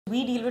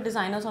we deal with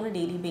designers on a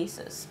daily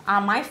basis.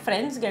 My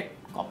friends get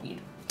copied.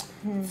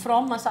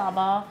 From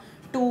Masaba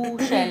to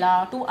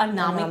Sheila to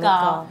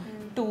Anamika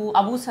to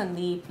Abu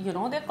Sandeep, you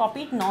know, they're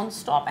copied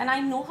non-stop, and I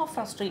know how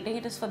frustrating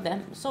it is for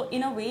them. So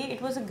in a way,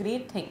 it was a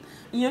great thing.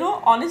 You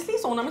know, honestly,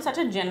 Sonam is such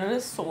a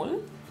generous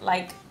soul.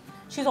 Like,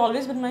 she's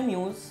always been my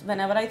muse.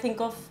 Whenever I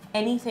think of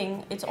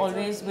anything, it's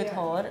always with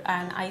her,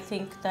 and I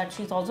think that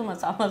she's also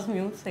Masaba's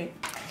muse.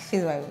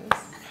 She's my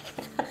muse.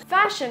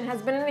 Fashion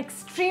has been an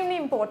extremely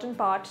important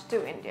part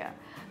to India,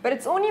 but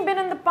it's only been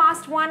in the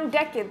past 1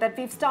 decade that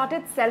we've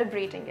started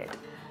celebrating it.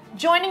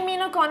 Joining me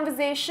in a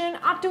conversation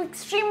are two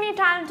extremely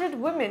talented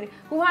women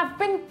who have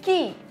been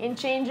key in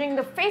changing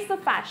the face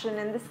of fashion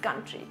in this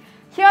country.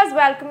 Here's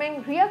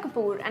welcoming Rhea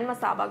Kapoor and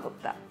Masaba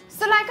Gupta.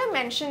 So like I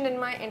mentioned in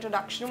my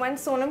introduction, when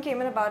Sonam came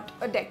in about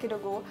a decade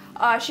ago,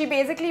 she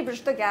basically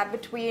bridged the gap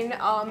between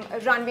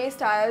runway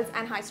styles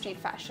and high street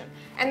fashion.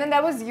 And then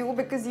there was you,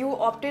 because you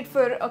opted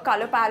for a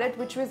color palette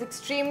which was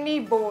extremely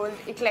bold,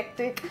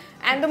 eclectic,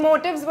 and the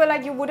motifs were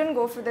like you wouldn't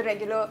go for the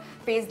regular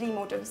paisley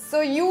motifs.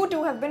 So you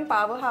two have been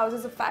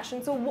powerhouses of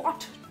fashion. So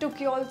what took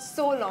you all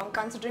so long,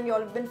 considering you all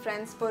have been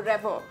friends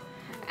forever?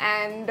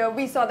 And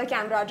we saw the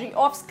camaraderie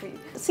off screen.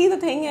 See, the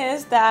thing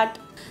is that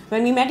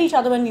when we met each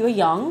other when we were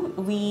young,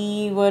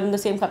 we were in the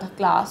same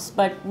class,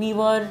 but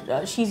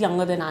she's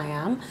younger than I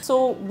am.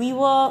 So we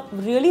were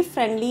really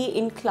friendly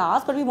in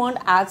class, but we weren't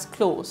as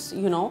close,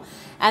 you know.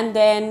 And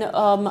then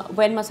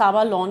when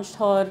Masaba launched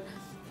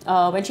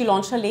when she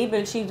launched her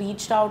label, she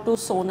reached out to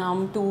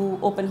Sonam to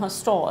open her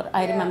store,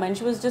 I remember. And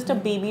she was just a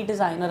baby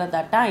designer at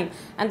that time.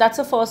 And that's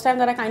the first time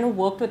that I kind of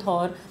worked with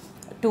her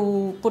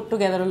to put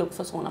together a look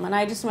for Sonam, and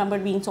I just remember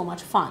it being so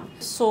much fun.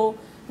 So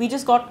we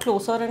just got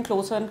closer and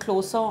closer and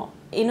closer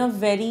in a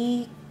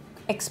very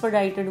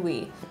expedited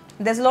way.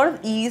 There's a lot of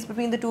ease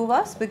between the two of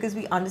us because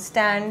we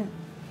understand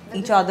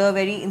each other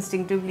very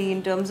instinctively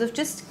in terms of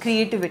just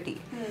creativity,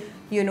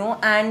 you know.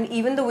 And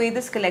even the way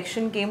this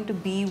collection came to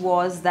be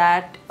was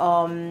that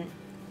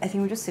I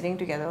think we're just sitting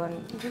together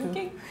and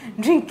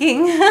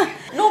drinking.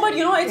 No, but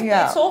you know,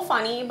 it's so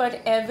funny,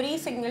 but every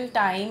single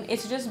time,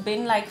 it's just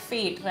been like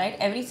fate, right?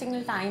 Every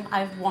single time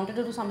I've wanted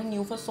to do something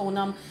new for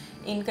Sonam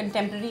in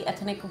contemporary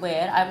ethnic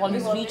wear, I've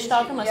always reached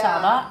out to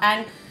Masaba,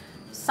 and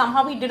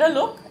somehow we did a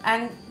look,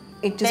 and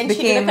it just then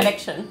became... she did a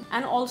collection.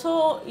 And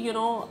also, you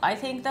know, I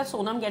think that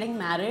Sonam getting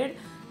married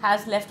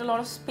has left a lot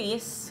of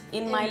space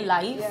in my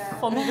life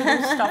for me to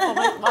do stuff.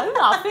 Why are you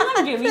laughing?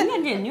 I'm giving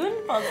a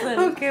genuine person.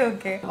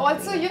 Okay.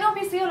 Also, you know,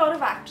 we see a lot of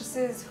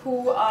actresses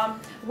who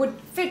would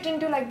fit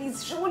into like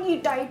these really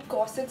tight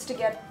corsets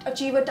to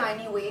achieve a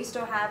tiny waist,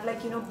 or have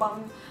like, you know,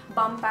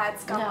 bum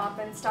pads come up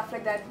and stuff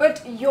like that.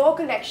 But your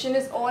collection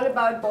is all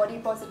about body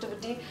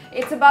positivity.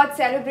 It's about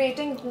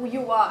celebrating who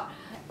you are.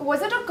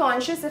 Was it a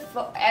conscious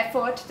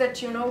effort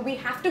that, you know, we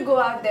have to go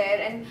out there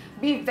and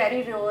be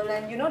very real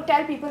and, you know,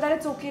 tell people that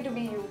it's okay to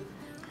be you?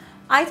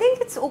 I think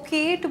it's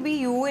okay to be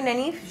you in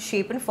any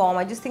shape and form.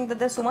 I just think that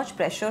there's so much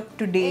pressure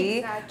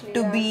today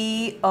to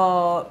be,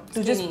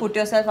 to just put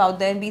yourself out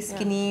there and be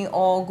skinny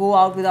or go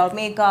out without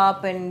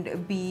makeup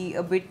and be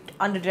a bit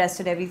underdressed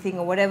and everything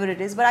or whatever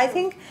it is. But I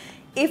think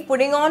if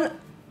putting on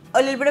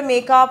a little bit of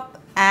makeup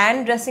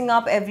and dressing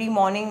up every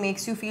morning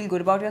makes you feel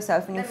good about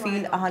yourself and you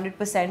feel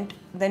 100%,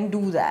 then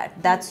do that.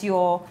 That's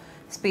your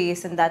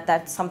space and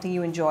that's something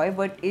you enjoy.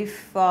 But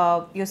if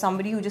you're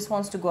somebody who just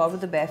wants to go out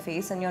with a bare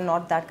face and you're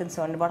not that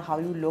concerned about how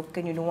you look,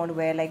 and you don't want to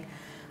wear like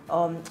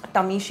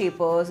tummy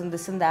shapers and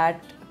this and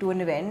that to an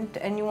event,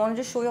 and you want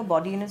to just show your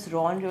body in its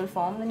raw and real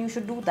form, then you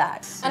should do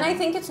that. And I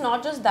think it's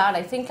not just that.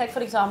 I think, like,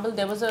 for example,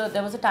 there was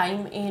a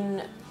time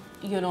in,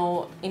 you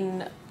know,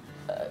 in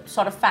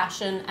sort of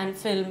fashion and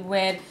film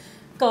where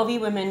curvy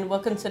women were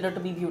considered to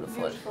be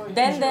beautiful.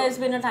 Then there's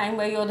been a time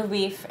where you're the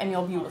waif and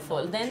you're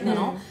beautiful. Then, you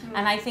know,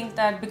 and I think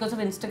that because of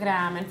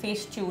Instagram and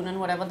Facetune and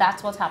whatever,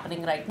 that's what's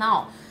happening right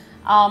now.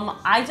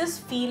 I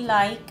just feel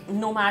like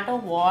no matter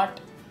what,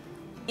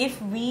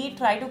 if we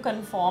try to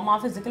conform our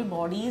physical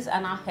bodies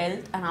and our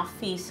health and our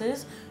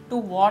faces to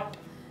what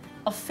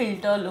a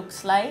filter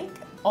looks like,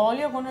 all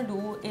you're going to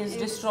do is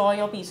destroy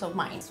your peace of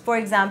mind. For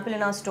example,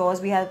 in our stores,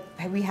 we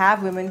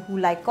have women who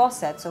like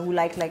corsets or who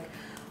like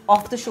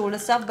off the shoulder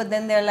stuff, but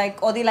then they're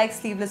like, or they like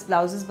sleeveless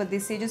blouses, but they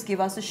say just give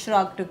us a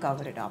shrug to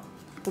cover it up,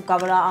 to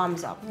cover our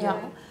arms up. You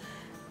know?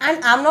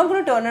 And I'm not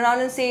going to turn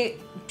around and say,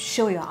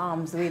 show your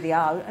arms the way they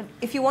are.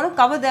 If you want to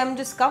cover them,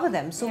 just cover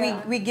them. So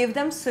we give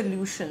them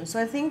solutions. So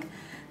I think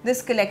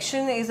this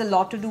collection is a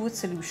lot to do with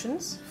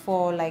solutions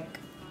for, like,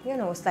 you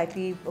know,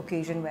 slightly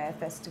occasion wear,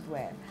 festive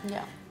wear.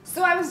 Yeah.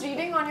 So I was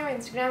reading on your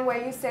Instagram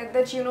where you said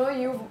that, you know,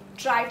 you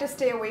tried to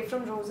stay away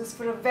from roses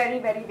for a very,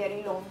 very,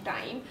 very long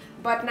time.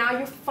 But now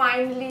you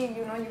finally,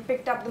 you know, you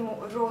picked up the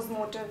rose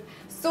motif.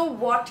 So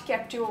what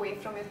kept you away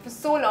from it for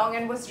so long,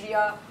 and was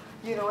Rhea,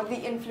 you know, the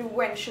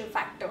influential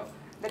factor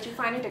that you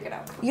finally took it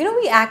out? You know,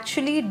 we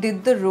actually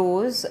did the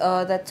rose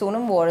that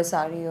Sonam wore a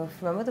sari of.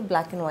 Remember the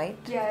black and white?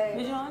 Yeah.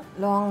 Which one?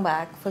 Long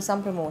back for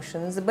some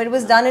promotions. But it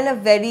was done in a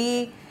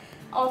very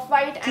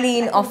Off-white and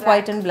clean, black.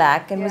 off-white and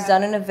black, and was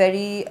done in a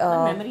very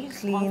memory is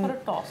clean. gone for a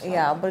toss, huh?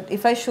 Yeah, but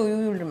if I show you,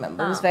 you'll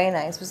remember. It was very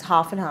nice. It was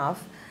half and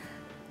half.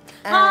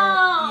 And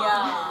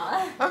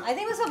yeah, I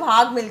think it was a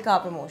Bhag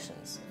Milka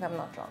promotions, if I'm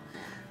not wrong.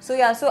 So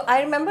yeah, so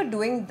I remember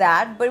doing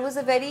that, but it was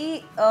a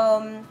very,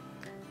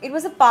 it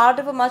was a part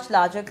of a much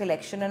larger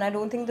collection, and I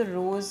don't think the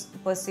rose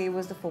per se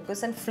was the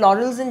focus. And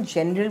florals in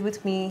general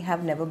with me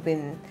have never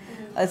been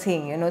a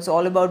thing, you know, it's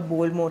all about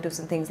bold motifs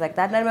and things like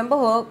that. And I remember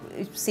her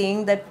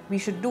saying that we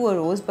should do a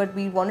rose, but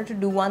we wanted to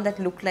do one that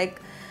looked like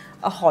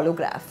a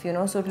holograph, you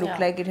know, so it looked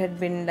like it had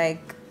been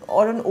like,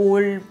 or an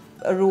old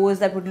rose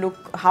that would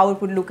look, how it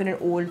would look in an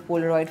old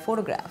Polaroid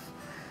photograph.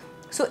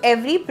 So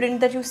every print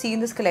that you see in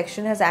this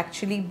collection has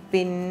actually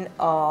been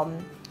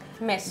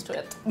Messed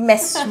with.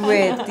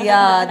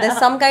 Yeah, there's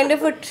some kind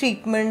of a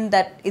treatment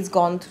that is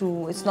gone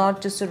through. It's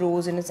not just a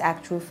rose in its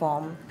actual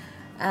form.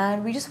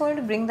 And we just wanted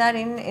to bring that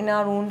in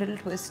our own little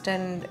twist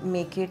and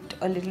make it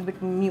a little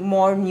bit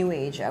more new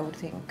age, I would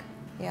think.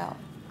 Yeah.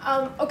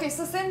 Okay,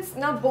 so since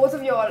now both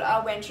of you all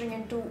are venturing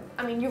into,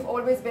 I mean, you've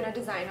always been a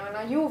designer,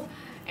 now you've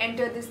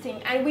entered this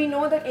thing, and we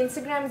know that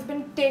Instagram has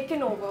been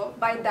taken over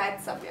by that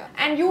Sabya,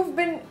 and you've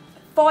been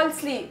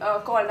falsely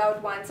called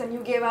out once, and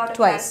you gave out a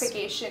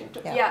clarification.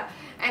 Yeah.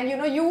 And you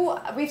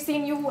know, we've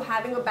seen you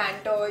having a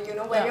banter, you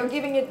know, where you're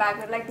giving it back,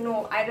 but like,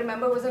 no, I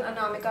remember it was an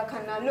Anamika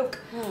Khanna look.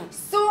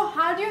 So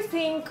how do you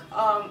think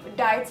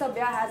Diet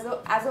Sabya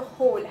as a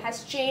whole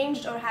has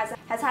changed or has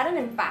had an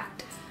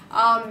impact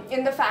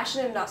in the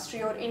fashion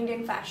industry or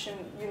Indian fashion?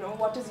 You know,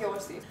 what is your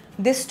say?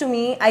 This to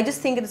me, I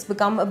just think it's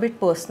become a bit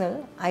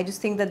personal. I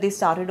just think that they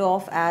started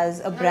off as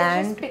a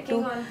brand. You're just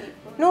picking on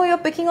people. No, you're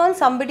picking on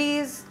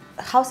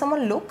how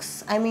someone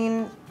looks. I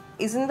mean,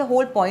 isn't the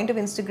whole point of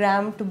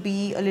Instagram to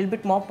be a little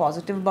bit more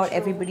positive about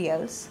everybody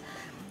else?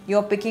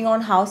 You're picking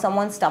on how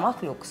someone's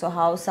stomach looks or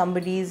how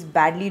somebody's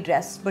badly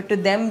dressed, but to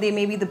them they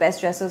may be the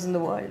best dressers in the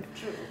world.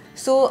 True.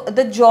 So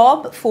the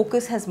job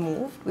focus has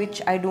moved,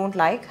 which I don't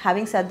like.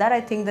 Having said that,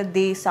 I think that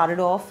they started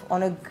off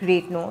on a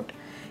great note.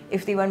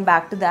 If they went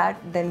back to that,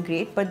 then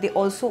great, but they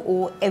also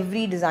owe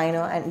every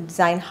designer and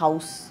design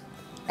house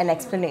an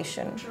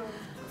explanation. True.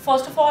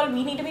 First of all,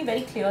 we need to be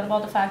very clear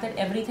about the fact that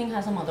everything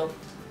has a mother.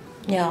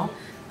 You know?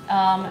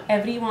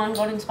 Everyone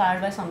got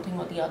inspired by something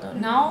or the other.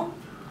 Now,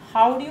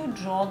 how do you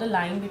draw the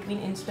line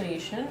between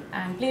inspiration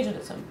and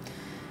plagiarism?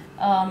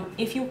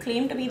 If you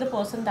claim to be the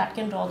person that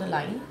can draw the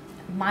line,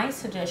 my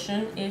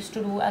suggestion is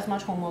to do as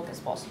much homework as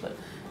possible.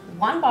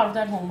 One part of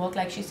that homework,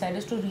 like she said,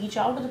 is to reach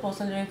out to the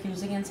person that you're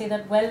accusing and say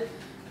that, well,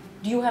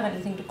 do you have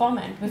anything to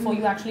comment before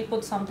you actually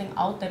put something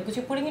out there, because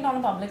you're putting it on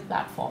a public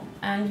platform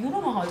and you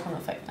don't know how it's going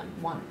to affect them.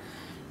 One.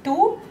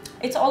 Two,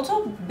 it's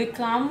also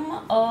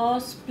become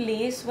a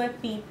place where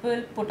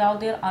people put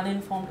out their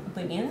uninformed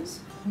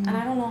opinions, and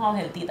I don't know how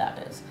healthy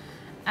that is.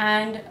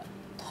 And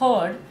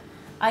third,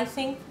 I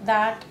think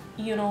that,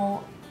 you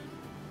know,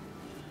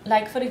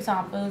 like for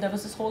example, there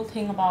was this whole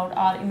thing about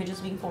our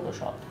images being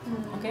photoshopped,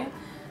 okay?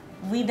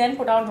 We then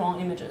put out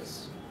wrong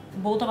images.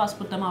 Both of us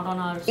put them out on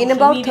our social in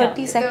about media.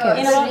 30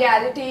 seconds. The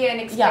reality and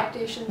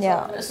expectations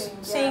of the thing.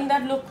 Saying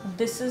that, look,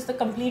 this is the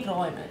complete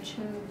raw image.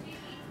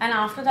 And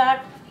after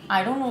that,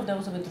 I don't know if there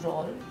was a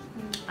withdrawal.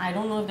 I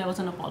don't know if there was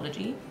an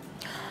apology.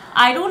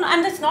 I don't,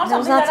 and it's not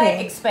something that I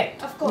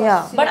expect. Of course.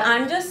 Yeah. But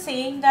I'm just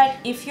saying that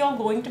if you're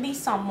going to be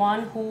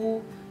someone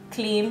who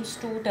claims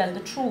to tell the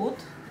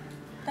truth,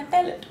 then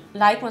tell it.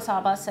 Like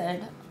Masaba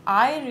said,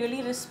 I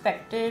really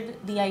respected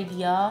the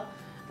idea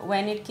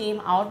when it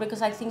came out,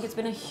 because I think it's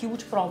been a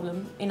huge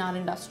problem in our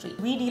industry.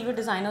 We deal with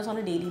designers on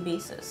a daily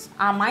basis.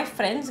 My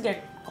friends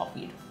get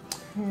copied.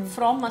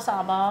 From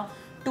Masaba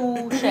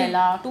to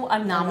Sheila to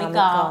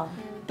Anamika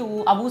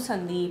to Abu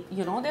Sandeep,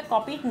 you know, they're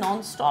copied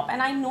non-stop,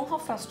 and I know how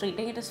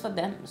frustrating it is for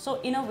them.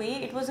 So in a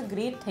way, it was a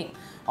great thing.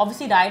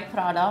 Obviously, Diet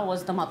Prada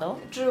was the mother.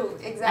 True,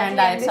 exactly. And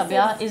Diet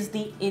Sabya is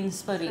the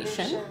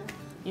inspiration,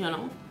 you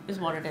know, is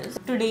what it is.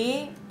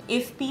 Today,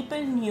 if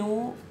people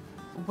knew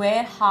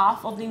where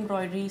half of the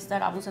embroideries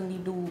that Abu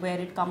Sandeep do, where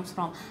it comes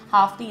from,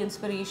 half the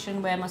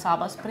inspiration where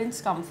Masaba's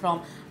prints come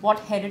from, what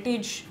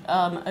heritage,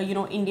 you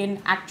know,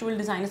 Indian actual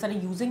designers that are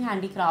using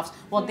handicrafts,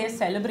 what they're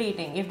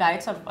celebrating. If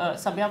Diet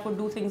Sabya could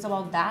do things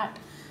about that,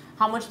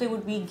 how much they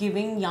would be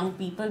giving young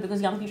people,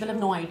 because young people have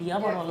no idea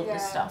about all of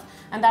this stuff.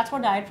 And that's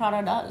what Diet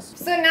Prada does.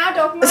 So now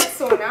talking about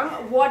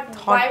Sonam,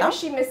 why was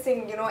she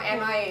missing, you know,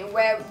 MIA?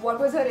 What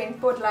was her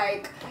input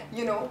like,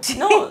 you know?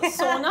 No,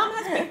 Sonam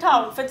has picked her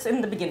outfits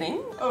in the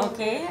beginning,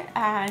 okay,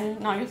 and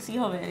now you see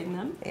her wearing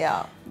them.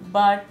 Yeah.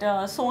 But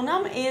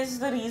Sonam is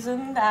the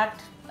reason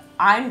that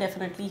I'm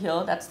definitely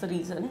here, that's the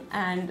reason,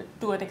 and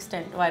to an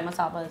extent why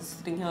Masaba is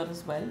sitting here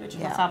as well, which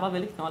Masaba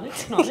will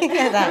acknowledge.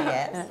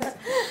 Yes.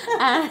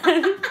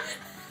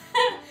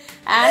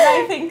 And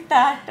I think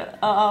that,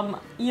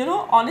 you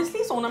know,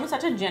 honestly, Sonam is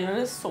such a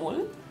generous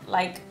soul.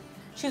 Like,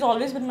 she's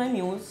always been my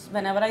muse.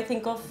 Whenever I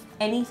think of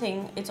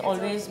anything, it's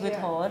always with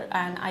her,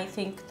 and I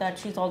think that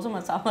she's also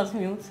Masaba's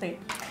muse.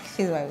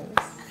 She's my muse.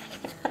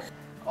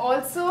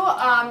 Also,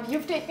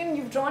 you've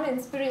drawn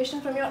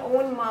inspiration from your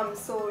own mom.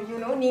 So, you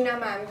know, Neena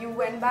ma'am, you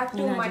went back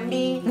to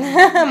Mandi.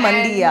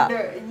 Mandi,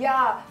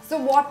 yeah. So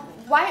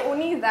why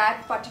only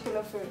that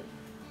particular film?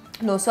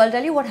 No, so I'll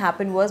tell you what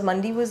happened was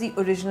Mandi was the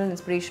original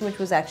inspiration, which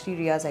was actually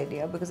Rhea's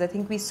idea, because I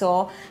think we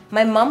saw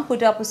my mum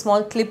put up a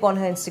small clip on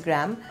her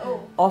Instagram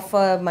of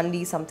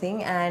Mandi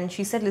something, and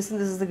she said, listen,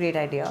 this is a great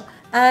idea.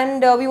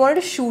 And we wanted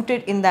to shoot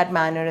it in that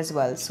manner as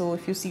well. So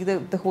if you see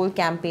the whole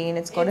campaign,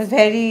 it's got a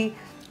very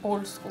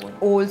old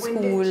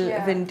school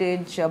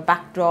vintage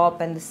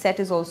backdrop, and the set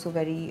is also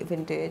very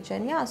vintage,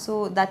 and yeah,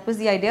 so that was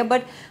the idea.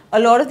 But a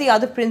lot of the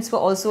other prints were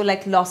also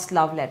like lost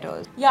love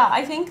letters. Yeah,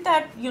 I think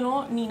that, you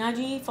know, Neena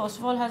ji first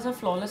of all has a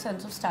flawless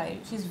sense of style.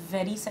 She's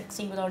very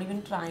sexy without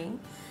even trying.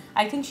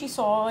 I think she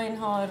saw in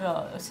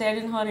her said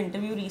in her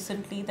interview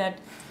recently that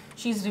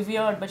she's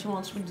revered but she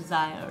wants to be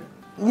desired.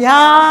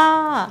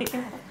 Yeah.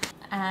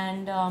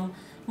 And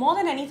more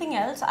than anything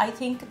else, I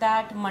think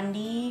that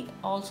Mandi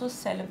also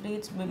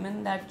celebrates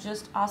women that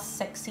just are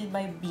sexy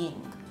by being.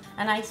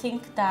 And I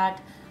think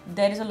that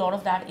there is a lot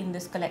of that in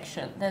this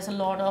collection. There's a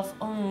lot of,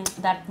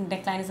 that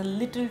neckline is a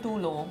little too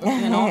low,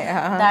 you know,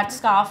 that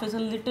scarf is a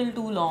little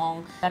too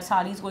long, that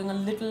sari is going a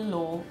little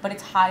low, but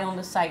it's high on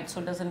the side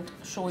so it doesn't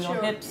show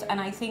your hips. And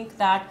I think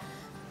that,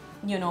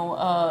 you know,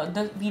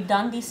 we've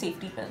done these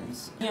safety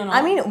pins, you know.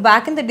 I mean,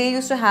 back in the day,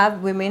 used to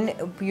have women,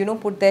 you know,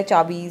 put their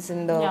chabis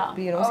in the,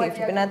 you know,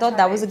 safety pin. I thought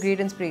that was a great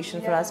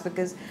inspiration for us,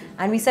 because,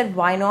 and we said,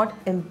 why not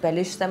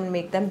embellish them and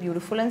make them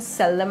beautiful and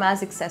sell them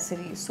as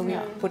accessories? So we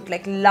put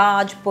like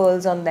large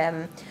pearls on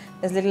them.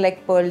 There's little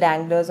like pearl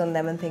danglers on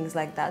them and things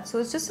like that. So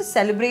it's just a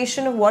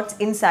celebration of what's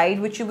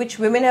inside, which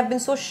women have been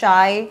so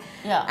shy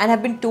and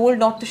have been told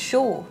not to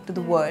show to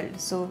the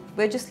world. So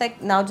we're just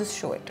like, now just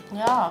show it.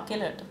 Yeah,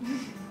 kill it.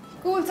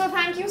 Cool, so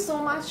thank you so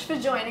much for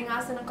joining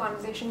us in a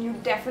conversation. You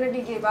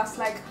definitely gave us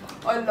like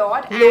a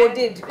lot.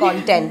 Loaded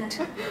content.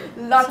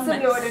 Lots of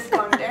loaded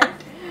content.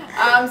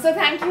 So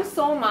thank you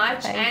so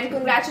much, and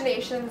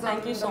congratulations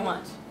on so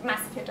much.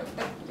 massive hit of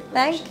the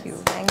Thank you.